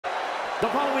The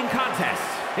following contest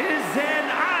is an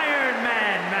Iron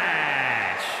Man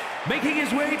match. Making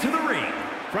his way to the ring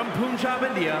from Punjab,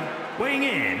 India, weighing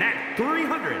in at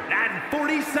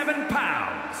 347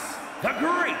 pounds, the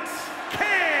Great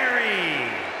Khali.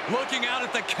 Looking out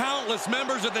at the countless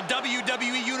members of the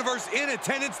WWE Universe in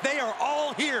attendance, they are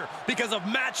all here because of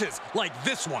matches like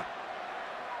this one.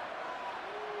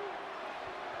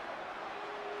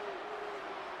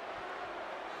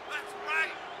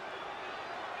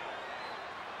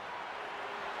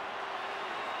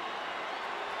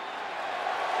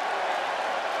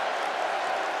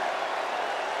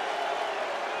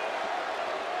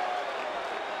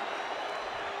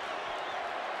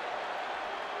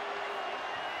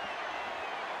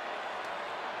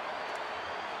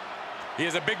 He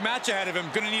has a big match ahead of him.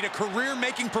 Going to need a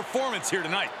career-making performance here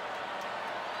tonight.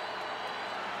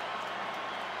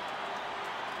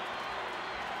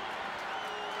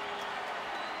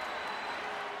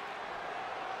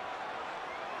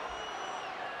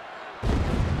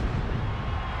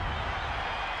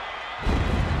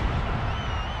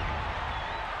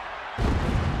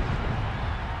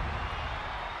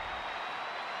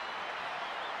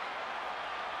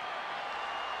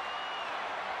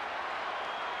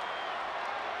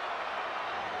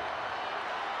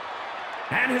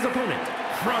 And his opponent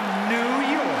from New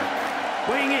York,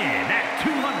 weighing in at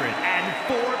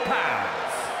 204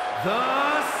 pounds, the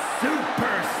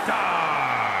Superstar.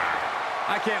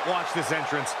 I can't watch this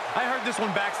entrance. I heard this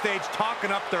one backstage talking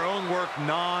up their own work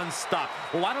non-stop.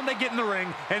 Well, why don't they get in the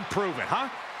ring and prove it, huh?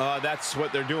 That's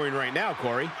what they're doing right now,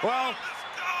 Corey. Well,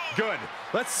 good.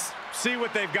 Let's see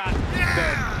what they've got.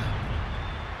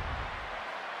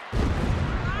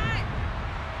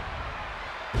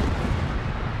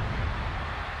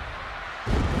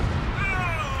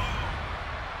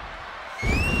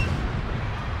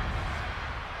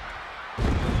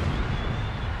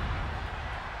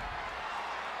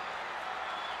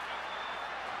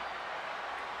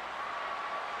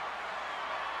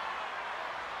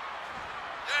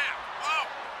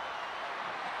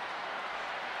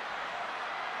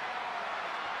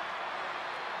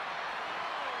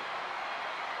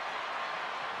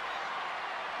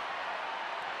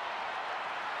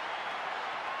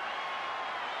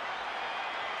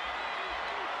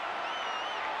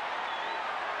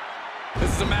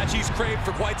 This is a match he's craved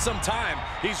for quite some time.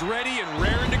 He's ready and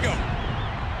raring to go.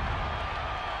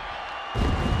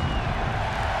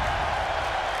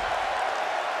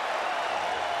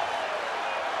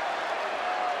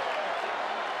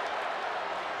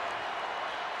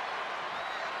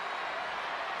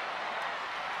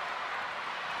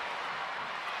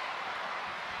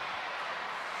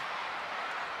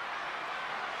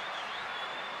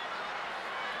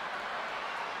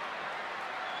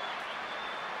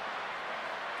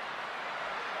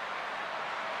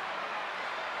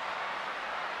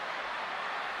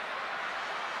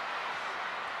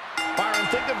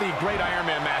 Think of the great Iron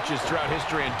Man matches throughout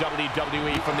history in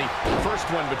WWE, from the first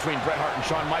one between Bret Hart and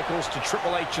Shawn Michaels to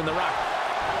Triple H and The Rock.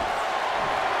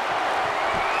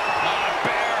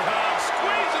 Bear hug,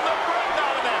 squeezing the breath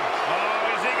out of them.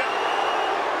 Oh, is he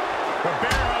gonna... The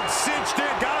bear hug cinched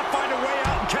in. Gotta find a way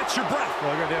out and catch your breath.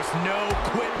 Look at this, no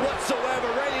quit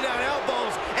whatsoever. Raining down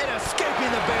elbows and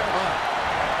escaping the bear hug.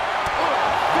 Oh,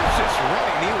 vicious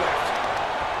running knee lift.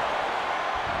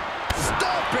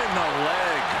 Stomping the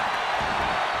leg.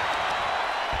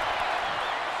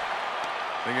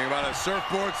 Thinking about a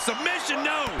surfboard submission,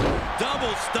 no!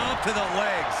 Double stomp to the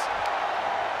legs.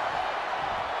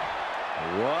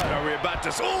 What are we about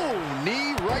to... Oh,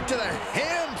 knee right to the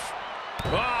hams.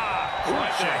 Ah,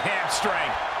 right to the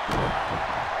hamstring.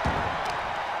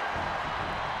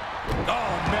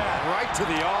 Oh, man, right to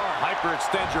the arm.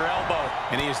 Hyperextend your elbow.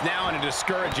 And he is now in a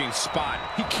discouraging spot.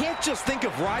 He can't just think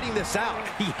of riding this out.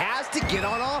 He has to get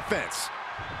on offense.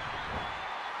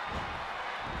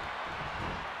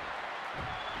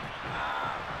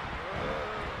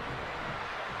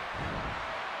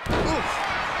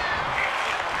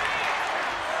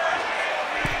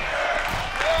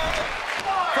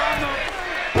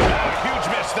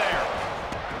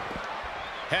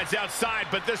 Heads outside,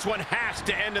 but this one has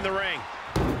to end in the ring.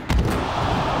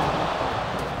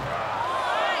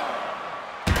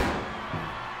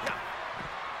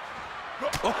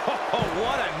 Oh,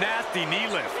 what a nasty knee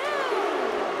lift.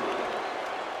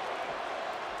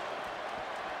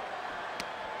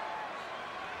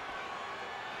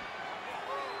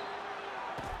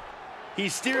 He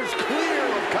steers clear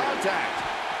of contact.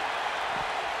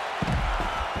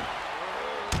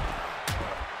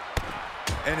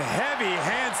 And heavy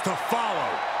hands to follow.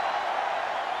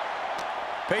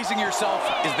 Pacing yourself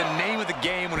is the name of the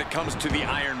game when it comes to the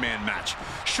Iron Man match.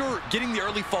 Sure, getting the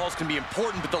early falls can be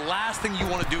important, but the last thing you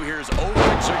want to do here is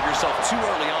overexert yourself too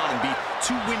early on and be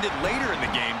too winded later in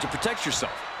the game to protect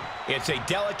yourself. It's a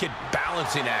delicate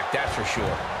balancing act, that's for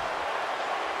sure.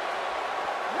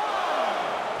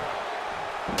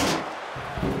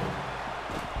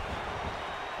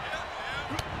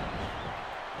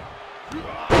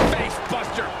 Face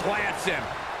buster plants him.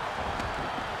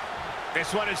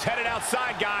 This one is headed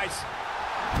outside, guys.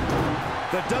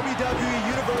 The WWE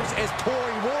Universe is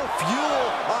pouring more fuel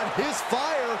on his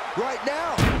fire right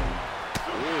now.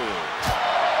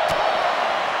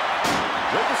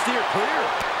 With the steer clear.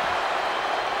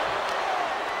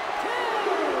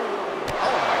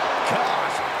 Oh my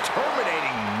gosh,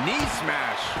 terminating knee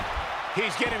smash.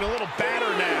 He's getting a little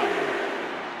battered now.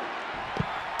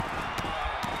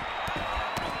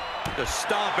 Just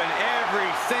stomping every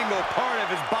single part of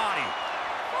his body.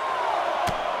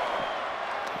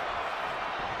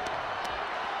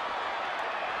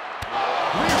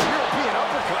 European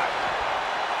uppercut.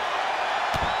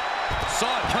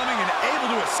 Saw it coming and able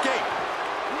to escape.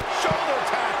 Shoulder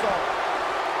tackle.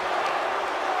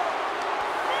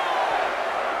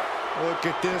 Look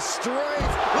at this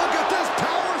strength. Look at this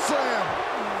power slam.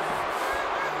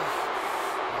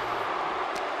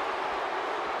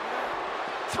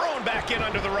 Thrown back in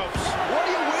under the ropes. What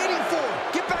are you waiting for?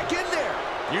 Get back in there.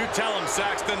 You tell him,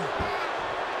 Saxton.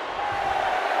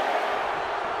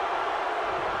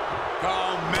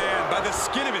 Oh, man, by the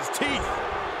skin of his teeth.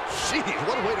 Jeez,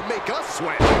 what a way to make us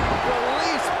sweat.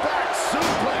 Release back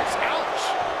suplex. Ouch.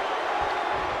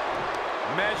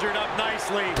 Measured up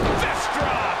nicely. Fist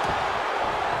drop.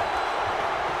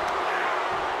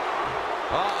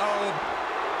 Uh-oh.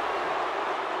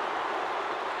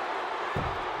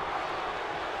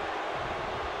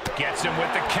 Gets him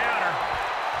with the counter.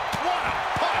 What a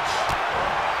punch.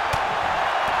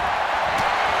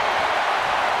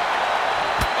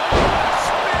 Oh,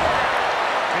 spear.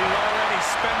 He's already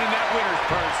spending that winner's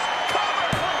purse. Cover.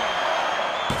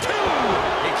 Two.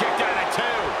 He kicked out at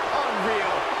two.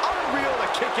 Unreal. Unreal to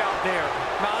kick out there.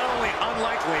 Not only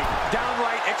unlikely,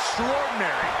 downright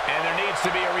extraordinary. And there needs to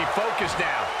be a refocus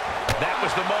now. That was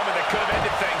the moment that could have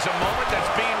ended things. A moment that's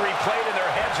being replayed in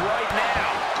their heads right now.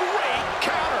 Great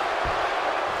counter.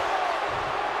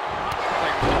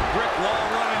 Like a brick wall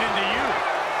running into you.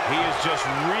 He is just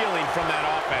reeling from that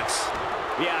offense.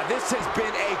 Yeah, this has been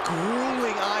a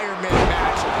grueling Iron Man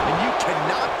match, and you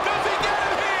cannot... Does he get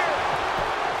him here?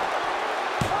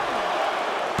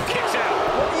 Kicks out.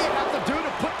 What do you have to do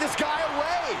to put this guy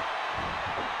away?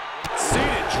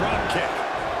 Seated drop kick.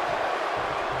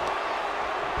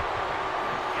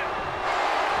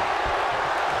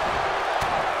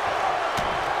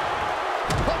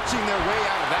 Punching their way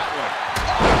out of that one.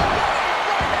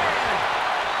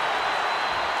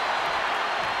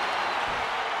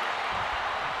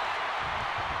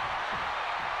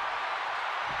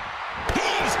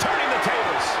 He's turning the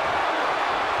tables.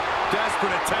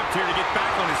 Desperate attempt here to get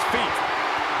back on his feet.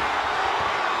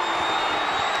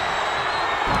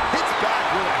 Hits back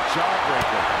with a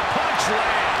jawbreaker. Punch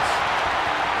lands.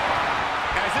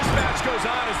 As this match goes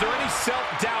on, is there any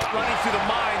self-doubt running through the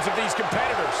minds of these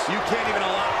competitors? You can't even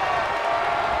allow.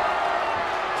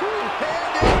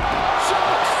 Two-handed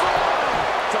chokeslam.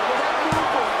 So that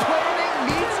move of planning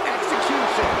meets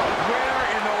execution. Where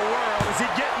in the world is he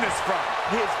getting this from?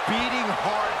 His beating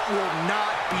heart will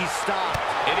not be stopped.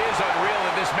 It is unreal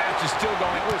that this match is still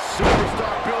going. This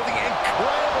superstar building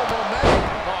incredible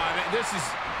momentum. Oh, I mean, this is,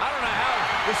 I don't know how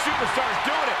the superstar's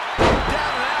doing it.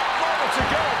 Down and out moments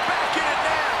ago, back in it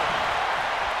now.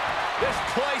 This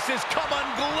place has come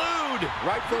unglued.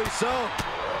 Rightfully so.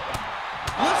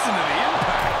 Listen to the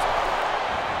impact.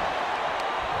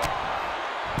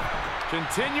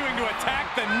 Continuing to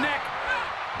attack the neck.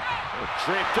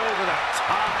 Draped over the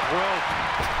top rope.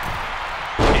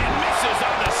 And misses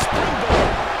on the springboard.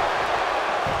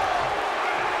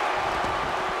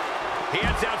 He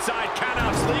heads outside.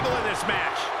 Countouts legal in this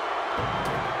match.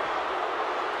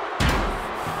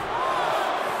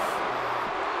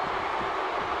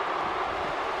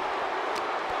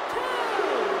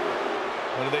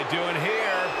 What are they doing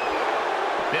here?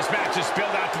 This match is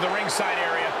spilled out to the ringside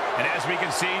area. And as we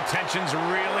can see, tension's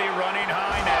really running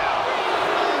high now.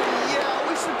 Yeah,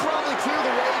 we should probably clear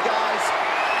the way, guys.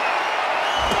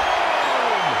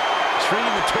 Boom!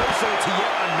 Treating the torso to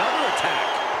yet another attack.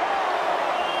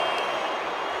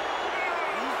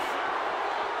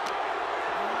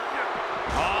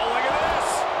 Oh, look at this!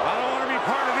 I don't want to be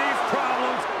part of these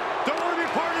problems. Don't want to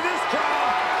be part of this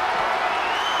crowd.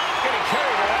 Getting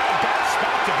carried around, bad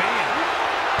spot to be in.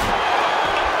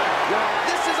 Well,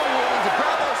 this is a warning to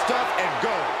grab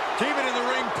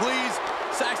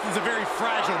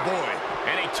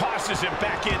And he tosses him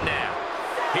back in now.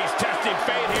 He's testing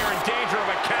fate here, in danger of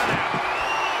a countout.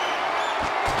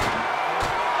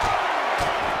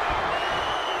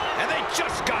 And they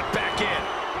just got back in.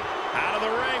 Out of the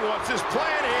ring, what's his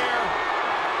plan here?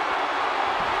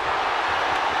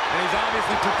 And he's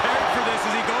obviously prepared for this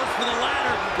as he goes for the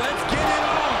ladder. Let's get it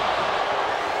on.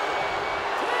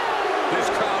 This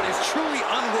crowd is truly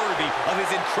unworthy of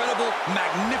his incredible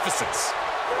magnificence.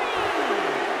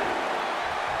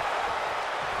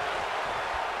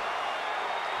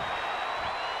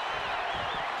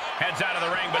 Heads out of the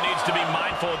ring, but needs to be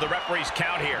mindful of the referee's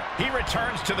count here. He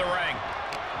returns to the ring.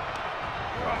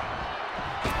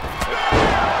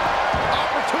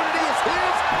 Opportunity is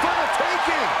his for the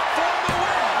taking. For the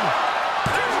win.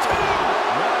 There's two.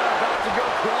 Not about to go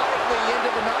quietly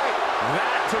into the night.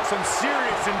 That took some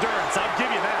serious endurance, I'll give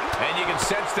you that. And you can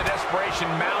sense the desperation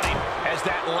mounting as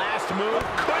that last move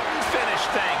couldn't finish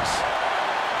things.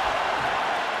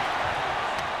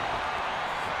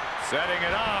 Setting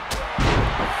it up.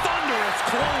 Thunderous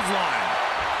clothesline.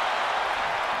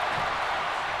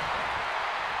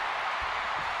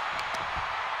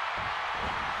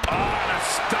 On a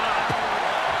stop.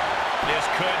 This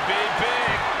could be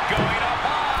big. Going up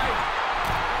high.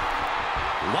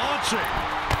 Launching.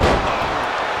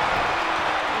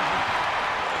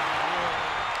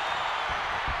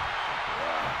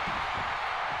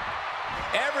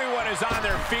 Everyone is on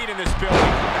their feet in this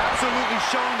building. Absolutely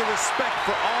showing the respect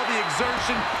for all the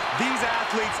exertion these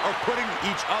athletes are putting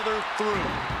each other through.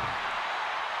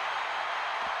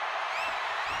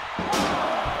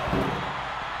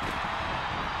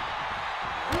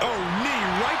 Oh, knee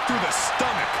right through the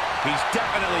stomach. He's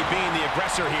definitely being the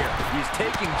aggressor here. He's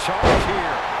taking charge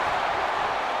here.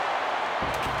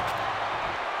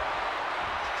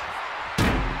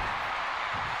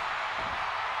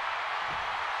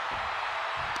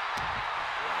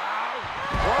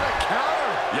 What a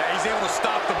counter. Yeah, he's able to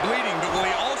stop the bleeding, but will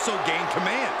he also gain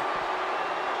command?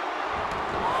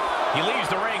 He leaves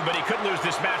the ring, but he could lose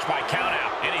this match by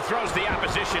countout, and he throws the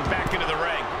opposition back into the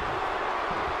ring.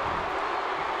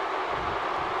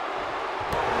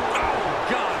 Oh,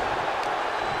 God.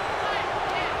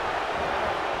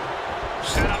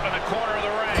 Set up in the corner of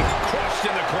the ring. Crushed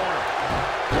in the corner.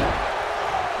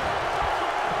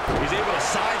 He's able to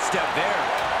sidestep there.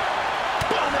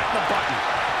 Boom, right in the button.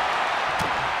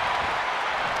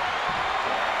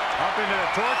 Up into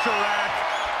the torture rack.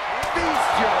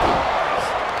 Feast your eyes.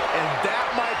 And that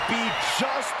might be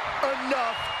just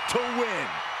enough to win.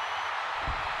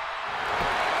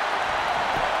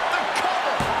 The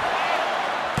cover.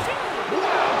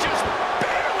 Wow, just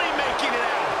barely making it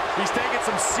out. He's taking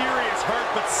some serious hurt,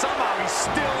 but somehow he's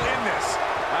still in this.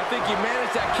 I think he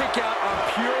managed that kick out on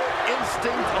pure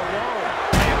instinct alone.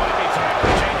 It might be time to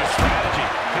change his strategy.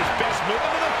 His best move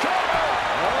into the cover.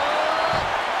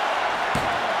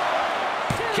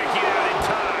 Kicking out in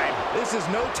time. This is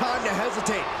no time to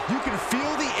hesitate. You can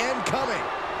feel the end coming.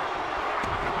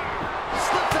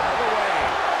 Slipped out of the way.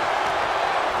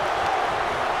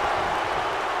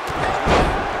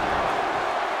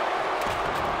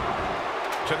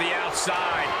 To the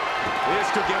outside.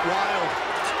 This could get wild.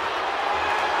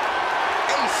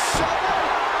 A shovel?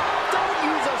 Don't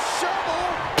use a shovel.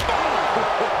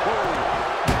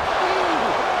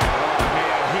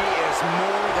 Man, he is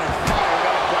more than fired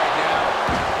up right now.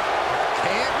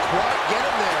 Can't quite get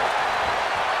him there.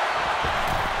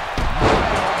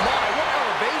 Oh my, what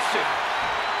elevation.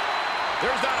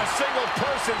 There's not a single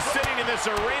person sitting in this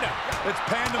arena. It's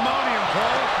pandemonium,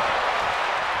 Cole.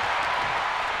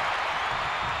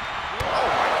 Oh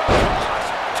my gosh,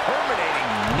 terminating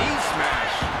knee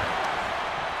smash.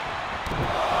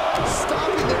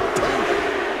 Stopping the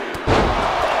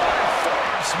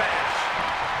Forearm smash.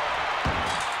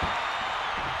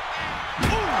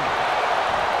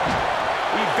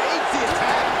 evades the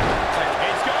attack.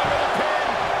 He's going for the pin.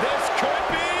 This could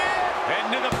be it.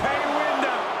 Into the pay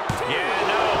window. Yeah,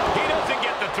 no, he doesn't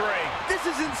get the three. This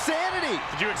is insanity.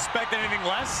 Did you expect anything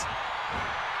less?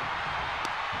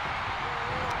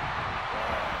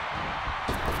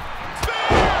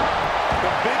 The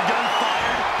big gun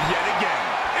fired yet again.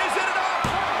 Is it enough?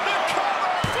 The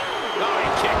cover. Oh, he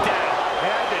kicked out. They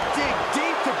had to dig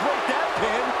deep to break that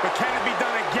pin, but can it be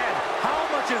done again? How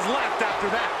much is left after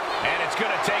that? And it's going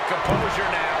to take composure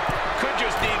now. Could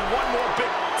just need one more big.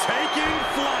 Taking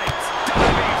flight.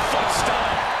 Diving foot stomp.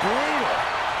 Brutal.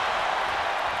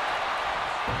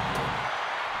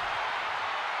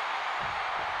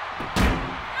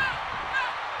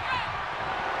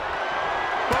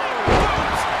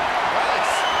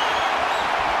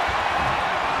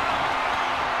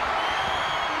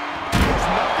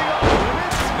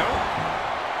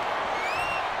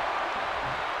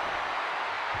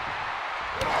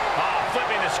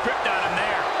 the script on him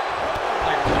there.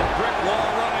 Like a brick wall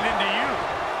running into you.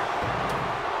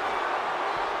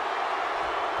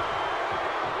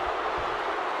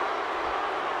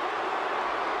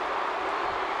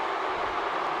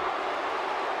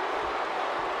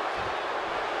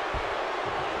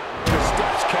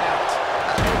 Steps count.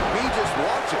 Me just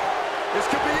watch it. This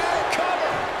could be it.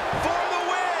 Cover for the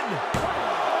win. 1,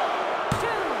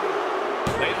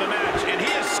 2. Late in the match, and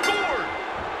he has scored.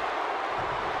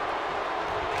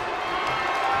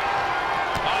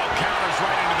 Oh, counters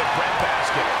right into the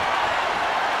breadbasket.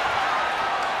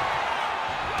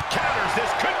 Counters.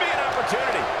 This could be an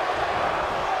opportunity.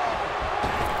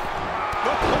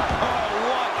 Oh,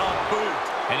 what a boot.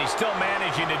 And he's still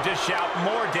managing to dish out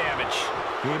more damage.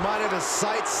 He might have his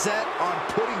sights set on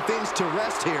putting things to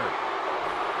rest here.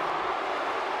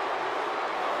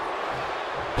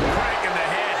 Crank in the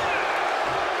head.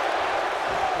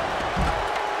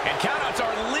 And countouts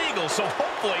are legal, so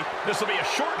hopefully this will be a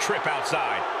short trip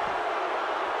outside.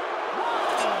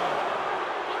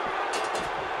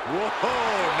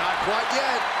 Whoa, not quite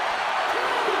yet.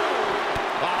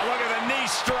 Oh, look at the knee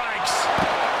strikes.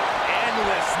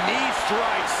 Endless knee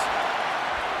strikes.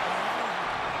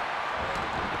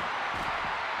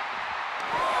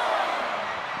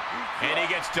 And he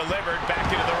gets delivered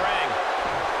back into the ring.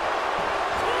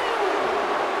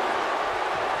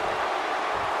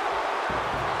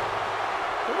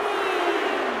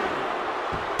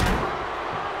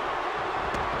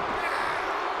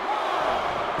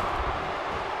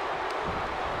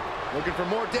 Looking for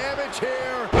more damage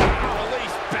here.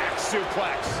 Release back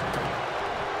suplex.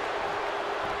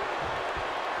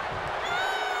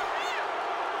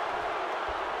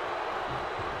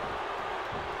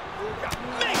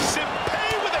 Makes him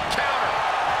pay with a counter.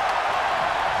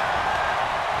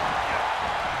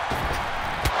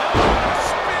 Oh,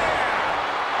 spear.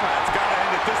 That's got to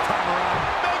end it this time around.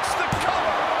 Makes the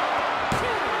cover.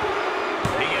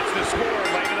 He gets the score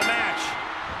late in the match.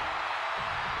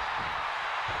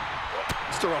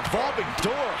 It's a revolving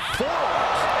door of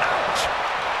forearms. Ouch.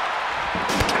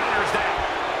 Counters that.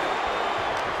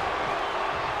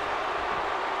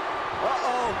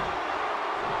 Uh-oh.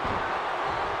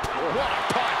 What a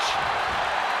punch.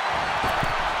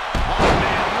 Oh,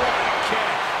 man, what a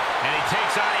kick. And he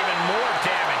takes on even more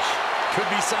damage. Could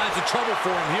be signs of trouble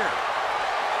for him here.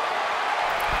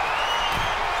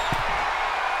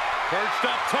 Perched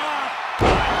up top.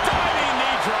 Diving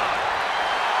knee drop.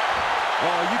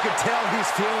 Oh, you can tell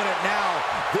he's feeling it now.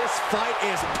 This fight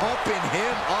is pumping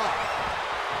him up.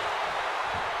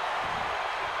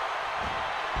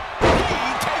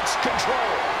 He takes control.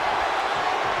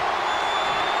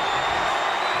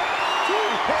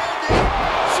 Two-handed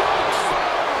chokes.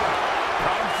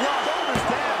 Got him flush. Shoulders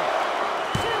down.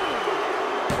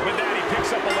 With that, he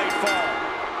picks up a late fall.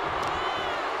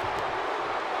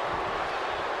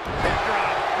 Hip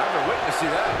drop. Never waiting to see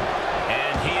that.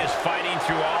 And he is fighting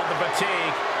through all the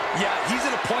fatigue. Yeah, he's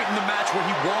at a point in the match where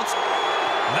he wants...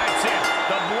 That's it.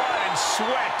 The blood and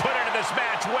sweat put into this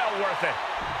match. Well worth it.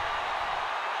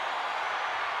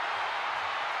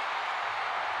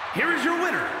 Here is your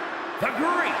winner, the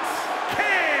Great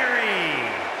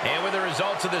Khali. And with the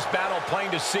results of this battle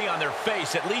plain to see on their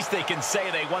face, at least they can say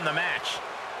they won the match.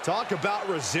 Talk about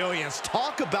resilience.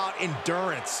 Talk about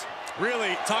endurance.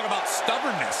 Really, talk about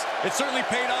stubbornness. It certainly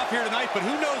paid off here tonight, but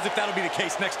who knows if that'll be the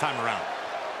case next time around.